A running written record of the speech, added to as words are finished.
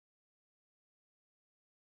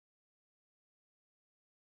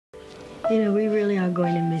You know, we really are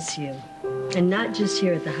going to miss you. And not just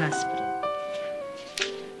here at the hospital.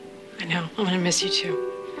 I know. I'm going to miss you,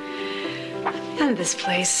 too. And this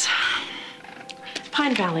place.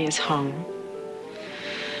 Pine Valley is home.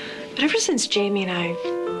 But ever since Jamie and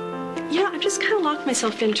I've just kind of locked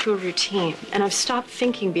myself into a routine. And I've stopped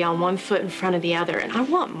thinking beyond one foot in front of the other. And I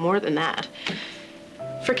want more than that.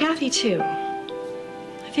 For Kathy, too.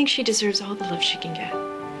 I think she deserves all the love she can get.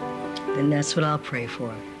 Then that's what I'll pray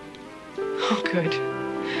for. Oh, good.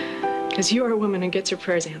 Because you are a woman who gets her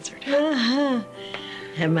prayers answered. Uh-huh.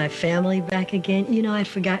 Have my family back again. You know, I'd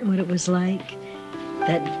forgotten what it was like.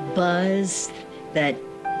 That buzz, that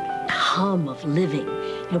hum of living.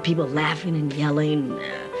 You know, people laughing and yelling,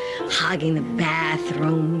 hogging the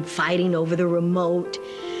bathroom, fighting over the remote,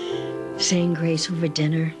 saying grace over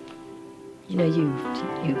dinner. You know,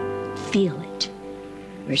 you feel it.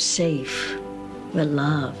 We're safe. We're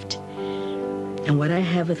loved. And what I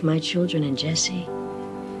have with my children and Jesse,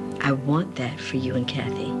 I want that for you and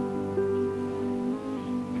Kathy.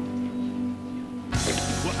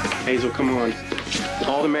 Hazel, come on.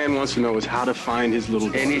 All the man wants to know is how to find his little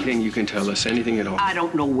daughter. Anything you can tell us, anything at all. I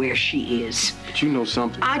don't know where she is. But you know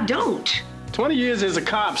something. I don't. 20 years as a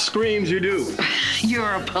cop screams you do.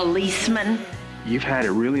 You're a policeman. You've had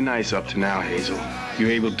it really nice up to now, Hazel. You're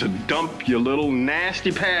able to dump your little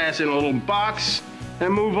nasty past in a little box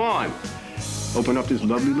and move on. Open up this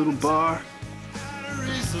lovely little bar.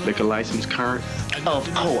 Liquor license current. Of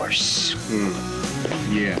course.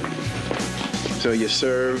 Yeah. So you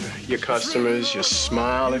serve your customers, you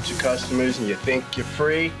smile at your customers, and you think you're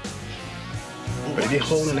free. But if you're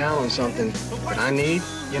holding out on something that I need,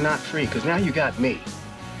 you're not free, because now you got me.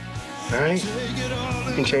 All right?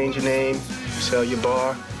 You can change your name, sell your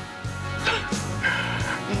bar.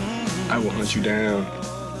 I will hunt you down.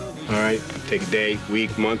 All right? Take a day,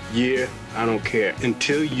 week, month, year. I don't care.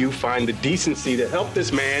 Until you find the decency to help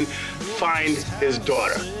this man find his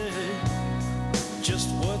daughter.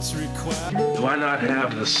 Do I not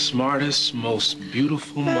have the smartest, most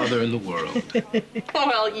beautiful mother in the world?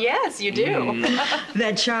 Well, yes, you do.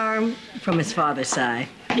 That charm from his father's side.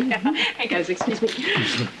 Yeah. Hey, guys, excuse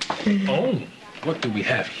me. Oh, what do we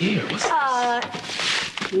have here? What's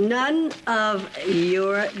this? None of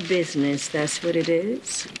your business, that's what it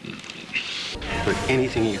is. But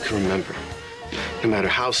anything you can remember, no matter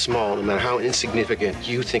how small, no matter how insignificant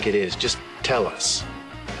you think it is, just tell us.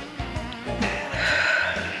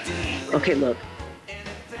 Okay, look.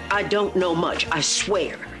 I don't know much, I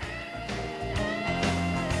swear.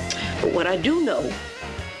 But what I do know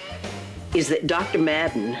is that Dr.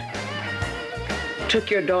 Madden took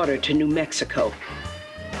your daughter to New Mexico.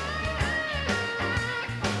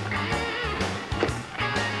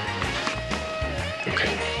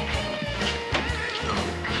 Okay.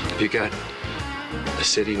 Have you got a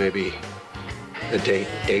city, maybe a date,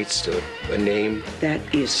 dates, a name? That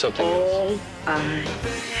is something all else. I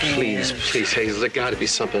have. Please, please, Hazel, there gotta be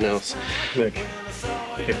something else. Look,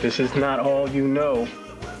 if this is not all you know,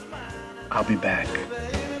 I'll be back.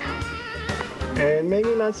 And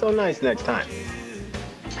maybe not so nice next time.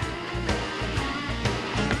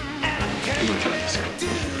 Come on, let's go.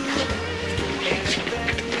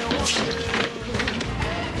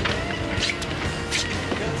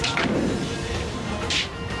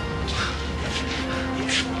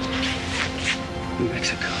 New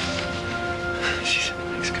Mexico. She's in New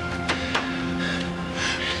Mexico.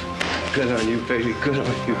 Good on you, baby. Good on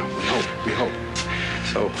you. We hope.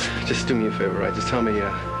 So, just do me a favor, right? Just tell me,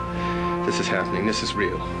 this is happening. This is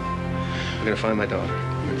real. I'm gonna find my daughter.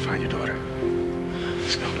 I'm gonna find your daughter.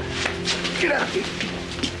 Let's go. Get out of here.